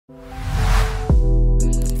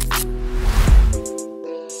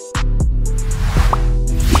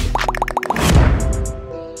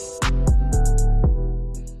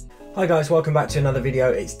Hi guys, welcome back to another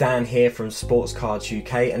video. It's Dan here from Sports Cards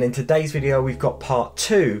UK, and in today's video we've got part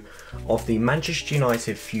 2 of the Manchester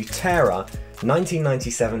United Futera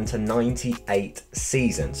 1997 to 98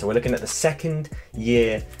 season. So we're looking at the second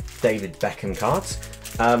year David Beckham cards.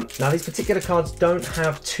 Now these particular cards don't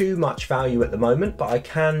have too much value at the moment, but I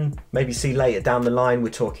can maybe see later down the line, we're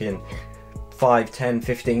talking 5, 10,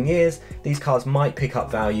 15 years, these cards might pick up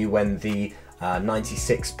value when the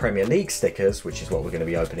 96 Premier League stickers, which is what we're going to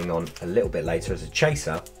be opening on a little bit later as a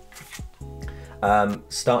chaser,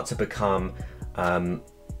 start to become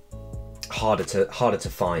harder to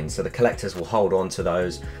find. So the collectors will hold on to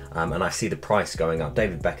those, and I see the price going up.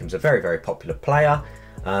 David Beckham's a very, very popular player,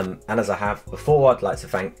 and as I have before, I'd like to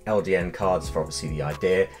thank LDN Cards for obviously the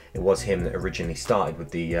idea. It was him that originally started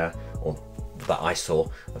with the, or that I saw,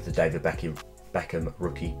 of the David Beckham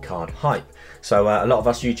rookie card hype. So a lot of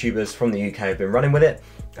us YouTubers from the UK have been running with it,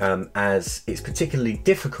 as it's particularly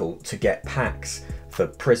difficult to get packs for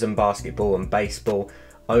Prism basketball and baseball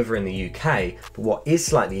over in the UK, but what is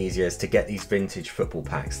slightly easier is to get these vintage football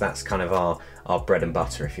packs. That's kind of our bread and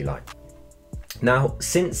butter, if you like. Now,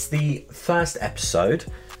 since the first episode,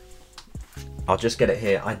 I'll just get it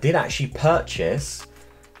here, I did actually purchase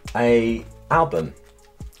a album.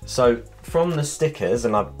 So from the stickers,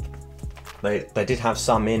 and they did have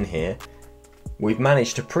some in here, we've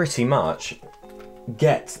managed to pretty much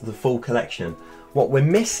get the full collection. What we're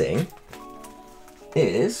missing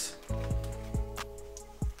is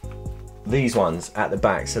these ones at the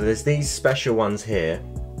back. So there's these special ones here,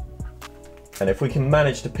 and if we can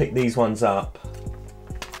manage to pick these ones up,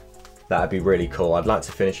 that'd be really cool. I'd like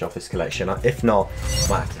to finish off this collection. If not, I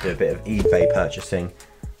might have to do a bit of eBay purchasing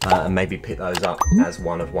and maybe pick those up as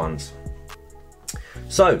one of ones.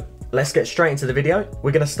 So let's get straight into the video.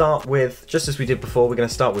 We're going to start with, just as we did before, we're going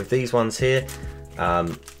to start with these ones here.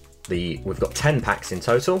 We've got 10 packs in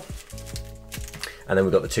total, and then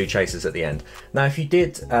we've got the 2 chasers at the end. Now, if you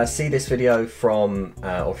did see this video from,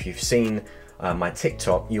 or if you've seen my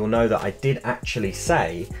TikTok, you'll know that I did actually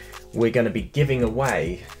say we're going to be giving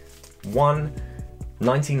away one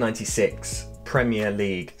 1996 Premier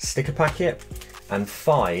League sticker packet and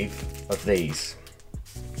 5 of these.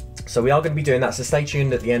 So we are going to be doing that, so stay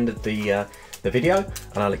tuned at the end of the video,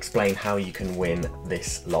 and I'll explain how you can win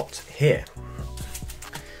this lot here.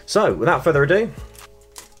 So without further ado,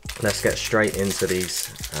 let's get straight into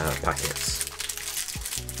these packets.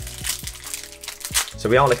 So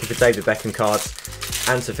we are looking for David Beckham cards,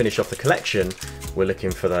 and to finish off the collection, we're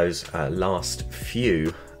looking for those last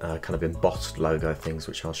few kind of embossed logo things,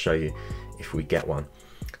 which I'll show you if we get one.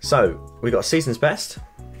 So we got Season's Best,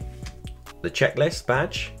 the checklist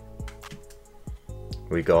badge.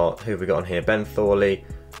 We got, who have we got on here? Ben Thorley,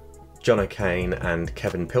 John O'Kane, and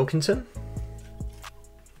Kevin Pilkington.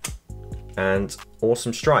 And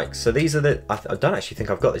Awesome Strikes. So these are the, I don't actually think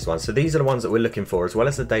I've got this one. So these are the ones that we're looking for, as well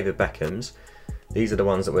as the David Beckhams. These are the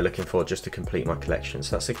ones that we're looking for just to complete my collection.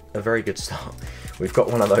 So that's a very good start. We've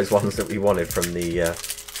got one of those ones that we wanted from the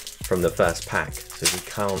first pack. So we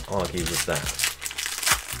can't argue with that.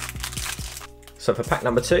 So for pack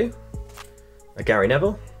number 2, a Gary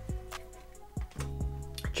Neville,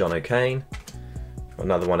 John O'Kane,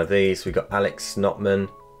 another one of these. We've got Alex Notman,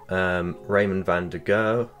 Raymond van der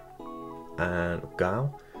Gaal,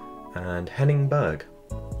 and Henning Berg.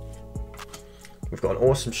 We've got an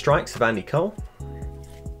Awesome Strikes of Andy Cole,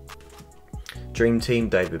 Dream Team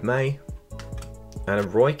David May, and a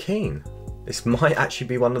Roy Keane. This might actually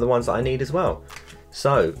be one of the ones that I need as well.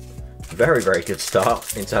 So very, very good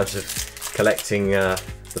start in terms of collecting the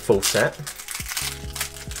full set.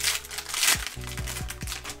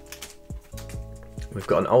 We've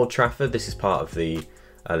got an Old Trafford. This is part of the,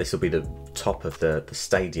 this will be the top of the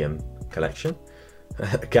stadium collection.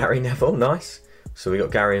 Gary Neville, nice. So we got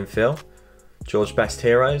Gary and Phil. George Best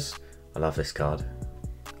Heroes. I love this card.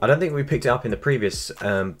 I don't think we picked it up in the previous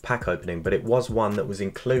pack opening, but it was one that was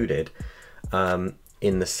included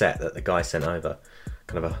in the set that the guy sent over.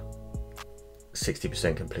 Kind of a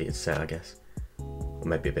 60% completed set, I guess. Or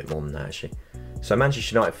maybe a bit more than that, actually. So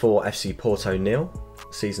Manchester United 4, FC Porto 0.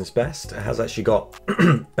 Season's Best. It has actually got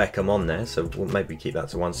Beckham on there, so we'll maybe keep that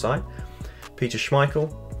to one side. Peter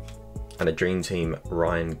Schmeichel, and a Dream Team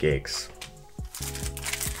Ryan Giggs.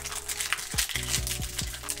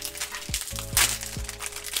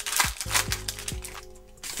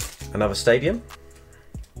 Another stadium.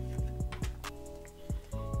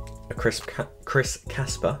 A Chris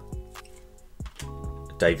Casper.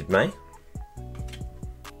 David May.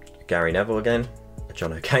 Gary Neville again. A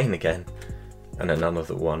John O'Kane again. And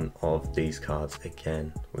another one of these cards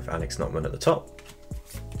again with Alex Notman at the top.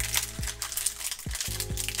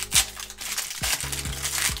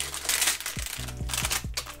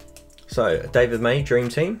 So, David May Dream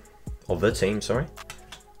Team, or the team, sorry.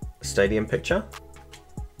 Stadium picture.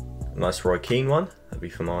 A nice Roy Keane one, that'd be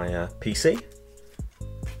for my PC.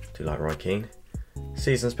 Do like Roy Keane.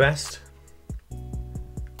 Season's best.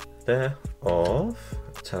 There of,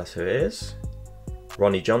 tell us who it is.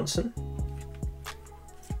 Ronnie Johnson.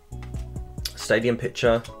 Stadium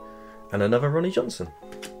picture, and another Ronnie Johnson.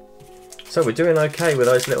 So we're doing okay with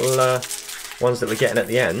those little ones that we're getting at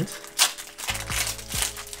the end.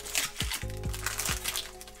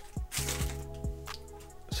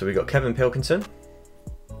 So we got Kevin Pilkington.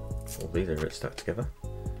 All these are stuck together.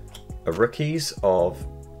 A rookies of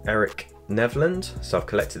Eric Nevland. So I've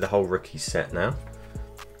collected the whole rookie set now.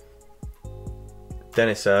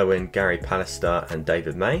 Dennis Irwin, Gary Pallister, and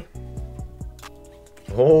David May.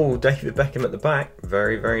 Oh, David Beckham at the back.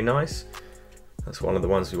 Very, very nice. That's one of the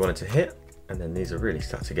ones we wanted to hit. And then these are really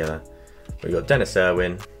stuck together. We've got Dennis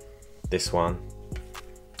Irwin, this one,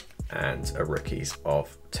 and a rookies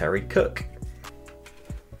of Terry Cook.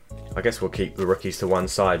 I guess we'll keep the rookies to one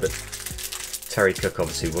side, but Terry Cook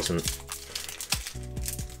obviously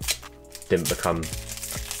didn't become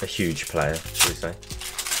a huge player, shall we say.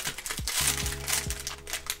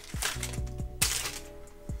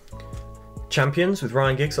 Champions with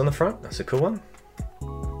Ryan Giggs on the front, that's a cool one.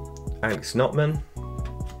 Alex Notman.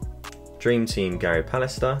 Dream Team Gary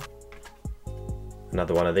Pallister.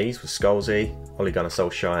 Another one of these was Scholesy, Ole Gunnar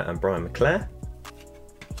Solskjaer and Brian McClare.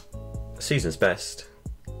 Season's best.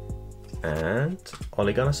 And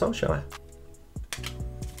Ole Gunnar Solskjaer.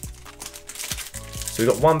 So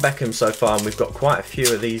we've got one Beckham so far, and we've got quite a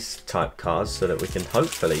few of these type cards so that we can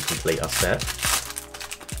hopefully complete our set.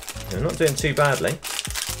 We're not doing too badly.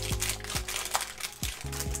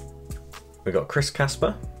 We've got Chris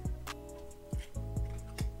Casper,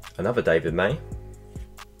 another David May,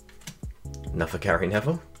 another Gary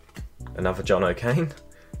Neville, another John O'Kane.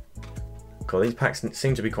 God, these packs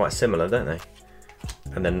seem to be quite similar, don't they?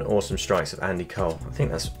 And then awesome strikes of Andy Cole. I think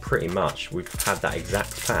that's pretty much, we've had that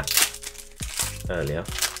exact pack earlier.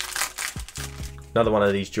 Another one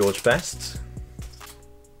of these George Bests.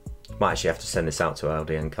 Might actually have to send this out to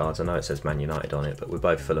LDN cards. I know it says Man United on it, but we're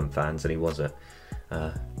both Fulham fans, and he was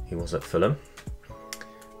at Fulham.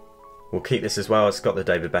 We'll keep this as well. It's got the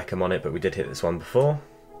David Beckham on it, but we did hit this one before.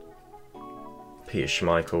 Peter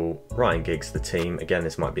Schmeichel, Ryan Giggs, the team. Again,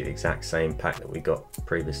 this might be the exact same pack that we got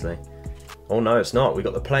previously. Oh no, it's not. We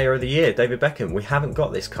got the Player of the Year, David Beckham. We haven't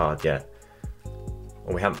got this card yet.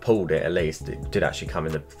 Or we haven't pulled it, at least. It did actually come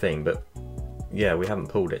in the thing, but yeah, we haven't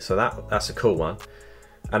pulled it. So that's a cool one.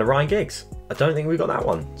 And a Ryan Giggs. I don't think we got that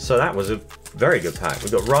one. So that was a very good pack. We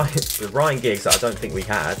got Ryan Giggs that I don't think we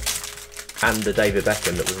had, and the David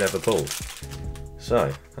Beckham that was never pulled.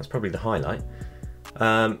 So that's probably the highlight.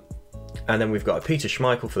 And then we've got a Peter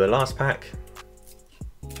Schmeichel for the last pack.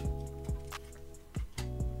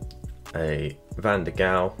 A Van der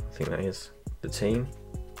Gaal, I think that is the team.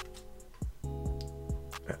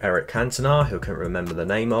 Eric Cantona, who I couldn't remember the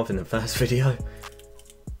name of in the first video.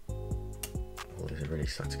 All these are really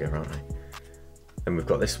stuck together, aren't they? And we've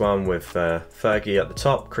got this one with Fergie at the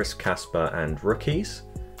top, Chris Casper and rookies.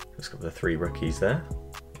 It's got the 3 rookies there.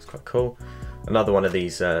 It's quite cool. Another one of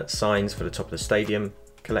these signs for the top of the stadium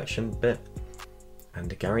collection bit.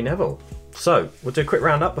 And a Gary Neville. So we'll do a quick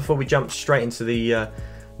roundup before we jump straight into the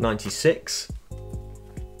 96.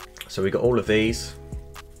 So we got all of these.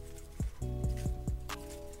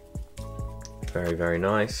 Very, very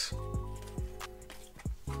nice.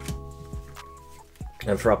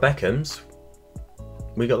 And for our Beckhams,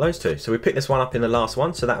 we got those two. So we picked this one up in the last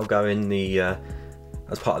one, so that will go in the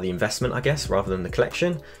as part of the investment, I guess, rather than the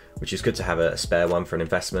collection, which is good to have a spare one for an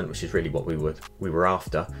investment, which is really what we were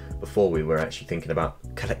after before we were actually thinking about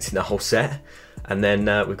collecting the whole set. And then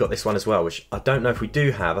we've got this one as well, which I don't know if we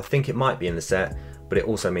do have. I think it might be in the set, but it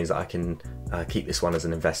also means that I can keep this one as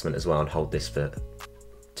an investment as well and hold this for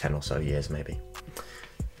 10 or so years maybe.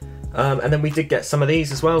 And then we did get some of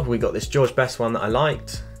these as well. We got this George Best one that I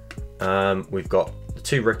liked. We've got the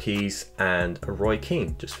 2 rookies and a Roy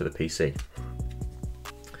Keane just for the PC.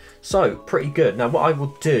 So pretty good. Now what I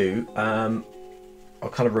will do, I'll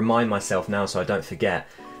kind of remind myself now so I don't forget.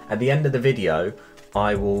 At the end of the video,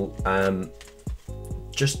 I will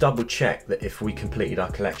just double check that if we completed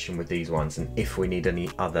our collection with these ones and if we need any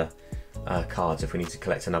other cards, if we need to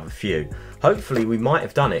collect another few. Hopefully we might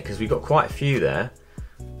have done it because we got quite a few there.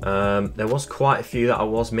 There was quite a few that I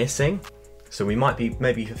was missing, so we might be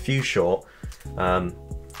maybe a few short, but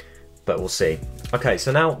we'll see. Okay,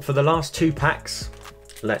 so now for the last 2 packs,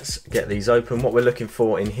 let's get these open. What we're looking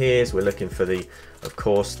for in here is we're looking for the, of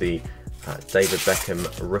course, the David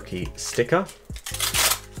Beckham rookie sticker.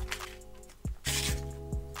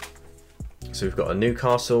 So we've got a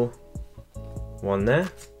Newcastle one there.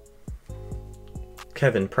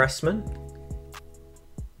 Kevin Pressman.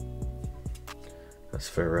 That's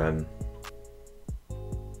for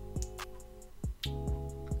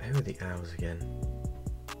who are the Owls again?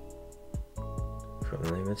 Forgot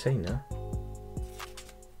the name of the team now.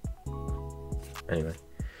 Anyway,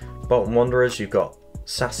 Bolton Wanderers, you've got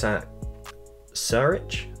Sasa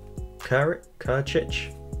Suric,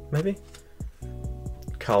 Kurcic, maybe?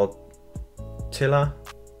 Carl Tiller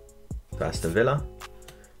for Aston Villa.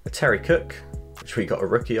 A Terry Cook, which we got a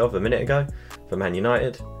rookie of a minute ago for Man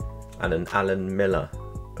United. And an Alan Miller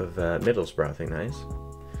of Middlesbrough, I think that is.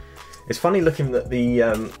 It's funny looking at the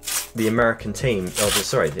American team. Oh,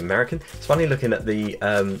 sorry, the American. It's funny looking at the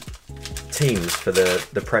teams for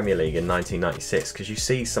the Premier League in 1996, because you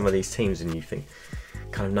see some of these teams and you think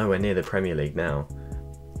kind of nowhere near the Premier League now.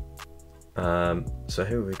 So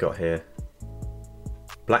who have we got here?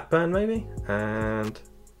 Blackburn maybe, and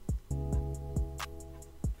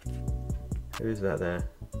who is that there?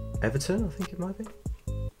 Everton, I think it might be.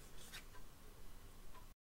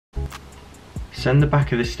 Send the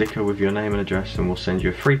back of this sticker with your name and address and we'll send you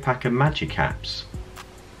a free pack of Magic Caps.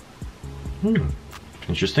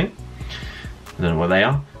 Interesting. I don't know what they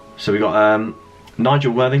are. So we got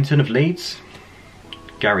Nigel Worthington of Leeds,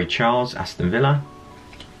 Gary Charles, Aston Villa,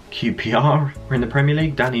 QPR, we're in the Premier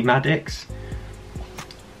League, Danny Maddox,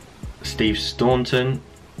 Steve Staunton,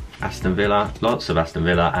 Aston Villa, lots of Aston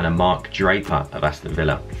Villa, and a Mark Draper of Aston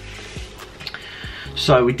Villa.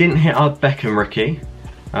 So we didn't hit our Beckham rookie.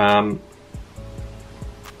 I'm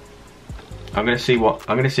gonna see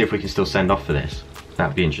if we can still send off for this.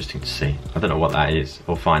 That'd be interesting to see. I don't know what that is,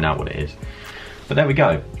 or find out what it is. But there we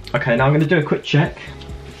go. Okay, now I'm gonna do a quick check.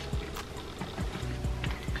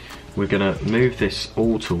 We're gonna move this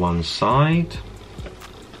all to one side.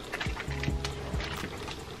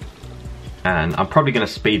 And I'm probably gonna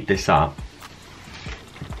speed this up.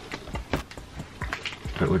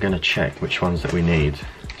 But we're gonna check which ones that we need.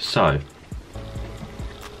 So,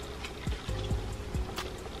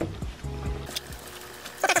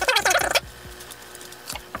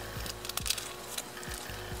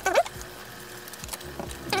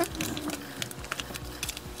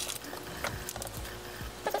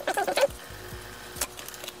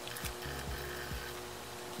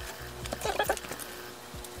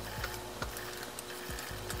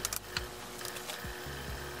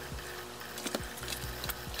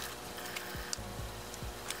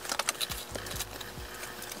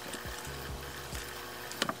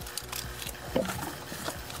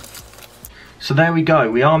 so there we go.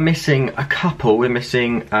 We are missing a couple. We're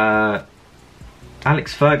missing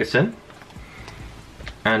Alex Ferguson,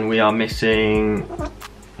 and we are missing,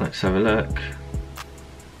 let's have a look,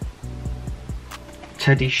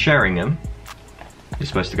 Teddy Sheringham is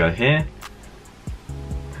supposed to go here,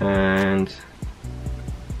 and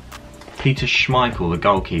Peter Schmeichel, the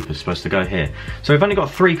goalkeeper, is supposed to go here. So we've only got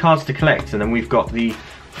 3 cards to collect, and then we've got the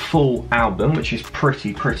full album, which is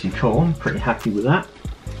pretty cool. I'm pretty happy with that.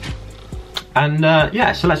 And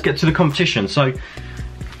yeah, so let's get to the competition. So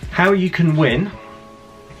how you can win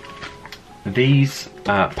these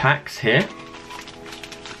packs here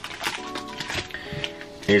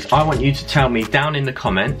is I want you to tell me down in the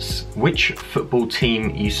comments which football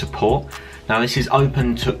team you support. Now this is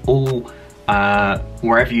open to all,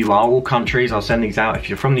 wherever you are, all countries. I'll send these out if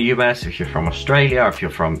you're from the US, if you're from Australia, if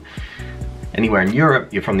you're from anywhere in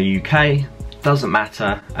Europe, you're from the UK. Doesn't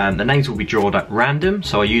matter. The names will be drawn at random,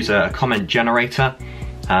 so I use a comment generator,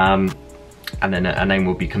 and then a name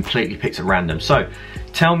will be completely picked at random. So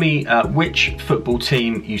tell me which football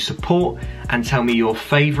team you support, and tell me your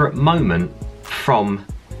favourite moment from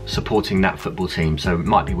supporting that football team. So it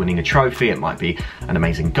might be winning a trophy, it might be an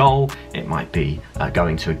amazing goal, it might be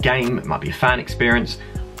going to a game, it might be a fan experience.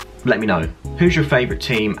 Let me know who's your favourite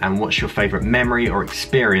team and what's your favourite memory or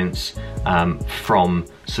experience from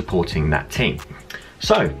supporting that team.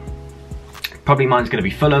 So probably mine's going to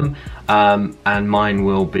be Fulham, and mine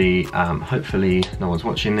will be, hopefully no one's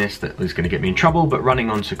watching this that is going to get me in trouble, but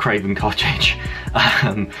running on to Craven Cottage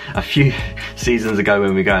a few seasons ago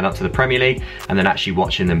when we were going up to the Premier League, and then actually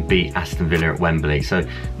watching them beat Aston Villa at Wembley. So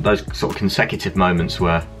those sort of consecutive moments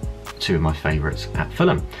were 2 of my favourites at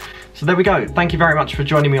Fulham. So there we go. Thank you very much for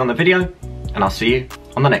joining me on the video, and I'll see you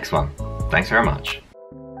on the next one. Thanks very much.